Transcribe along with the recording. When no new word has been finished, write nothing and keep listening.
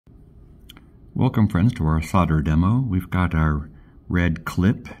Welcome friends to our solder demo. We've got our red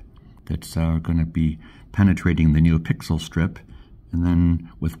clip that's going to be penetrating the Neopixel strip, and then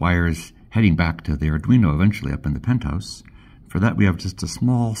with wires heading back to the Arduino eventually up in the penthouse. For that we have just a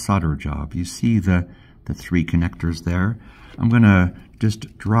small solder job. You see the three connectors there. I'm going to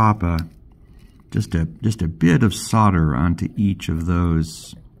just drop just a bit of solder onto each of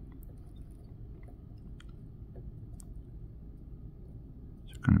those.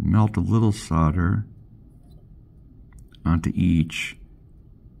 Going to melt a little solder onto each,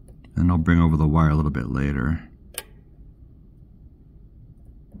 and I'll bring over the wire a little bit later.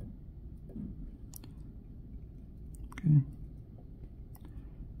 Okay.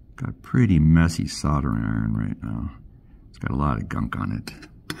 Got pretty messy soldering iron right now. It's got a lot of gunk on it.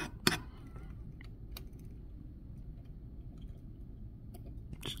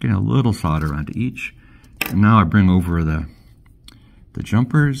 Just getting a little solder onto each, and now I bring over the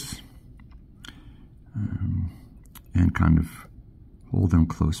jumpers and kind of hold them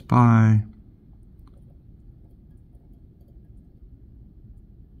close by.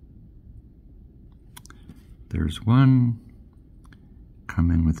 There's one. Come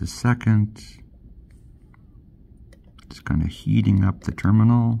in with a second. Just kind of heating up the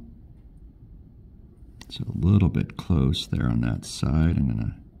terminal. It's a little bit close there on that side. I'm going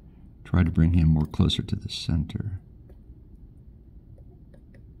to try to bring him more closer to the center.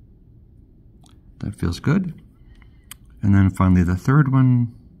 That feels good. And then finally the third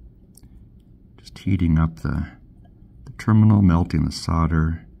one, just heating up the terminal, melting the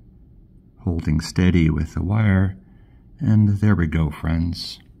solder, holding steady with the wire, and there we go,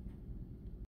 friends.